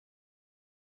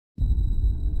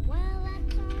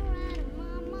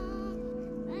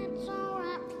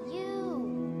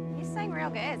real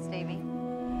good, Stevie.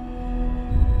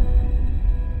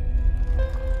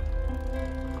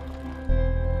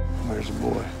 Where's the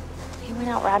boy? He went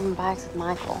out riding bikes with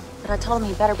Michael, but I told him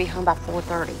he better be home by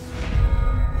 4:30.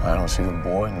 I don't see the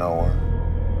boy nowhere.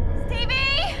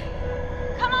 Stevie!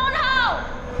 Come on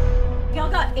home! Y'all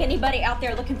got anybody out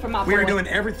there looking for my boy? We're doing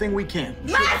everything we can.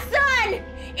 My son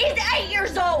is 8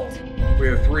 years old. We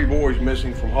have 3 boys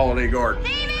missing from Holiday Garden.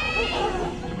 Stevie!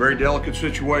 It's a very delicate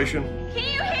situation. Can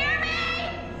you hear me?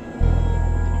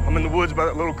 I'm in the woods by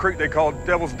that little creek they call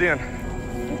Devil's Den.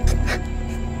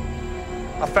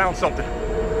 I found something.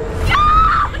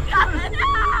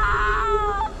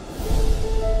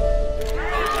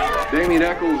 Damien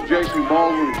Echols, Jason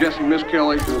Baldwin, and Jesse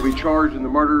Misskelley will be charged in the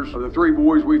murders of the 3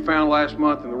 boys we found last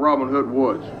month in the Robin Hood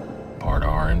Woods. Part of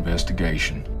our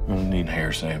investigation. We'll need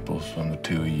hair samples from the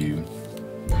 2 of you.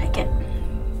 Take it.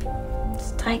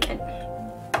 Just take it.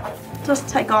 Just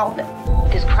take all of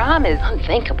it. This crime is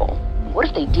unthinkable. What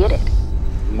if they did it?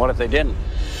 What if they didn't?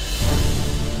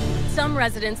 Some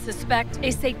residents suspect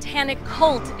a satanic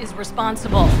cult is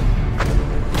responsible.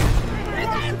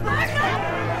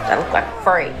 They look like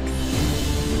freaks.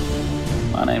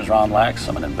 My name's Ron Lax.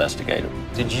 I'm an investigator.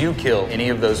 Did you kill any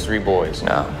of those 3 boys?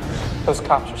 No. Those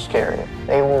cops are scary.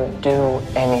 They will do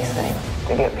anything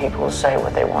to get people to say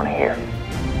what they want to hear.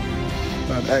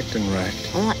 Not acting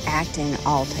right. I'm not acting at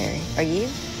all, Terry. Are you?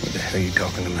 What the hell are you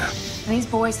talking about? These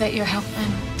boys that you're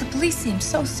helping, the police seem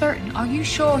so certain. Are you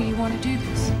sure you want to do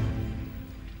this?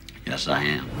 Yes, I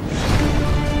am.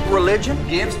 Religion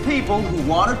gives people who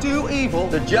want to do evil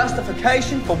the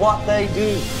justification for what they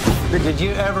do. Did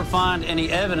you ever find any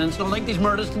evidence to link these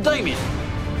murders to Damien?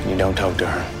 You don't talk to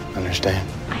her, understand?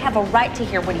 I have a right to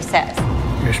hear what he says.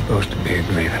 You're supposed to be a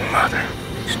grieving mother.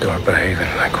 Start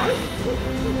behaving like one.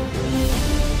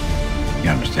 You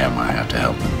understand why I have to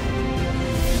help them?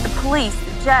 The police,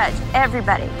 the judge,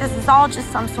 everybody. This is all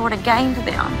just some sort of game to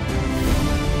them.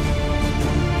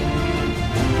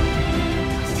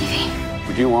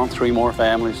 Would you want 3 more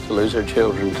families to lose their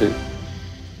children too?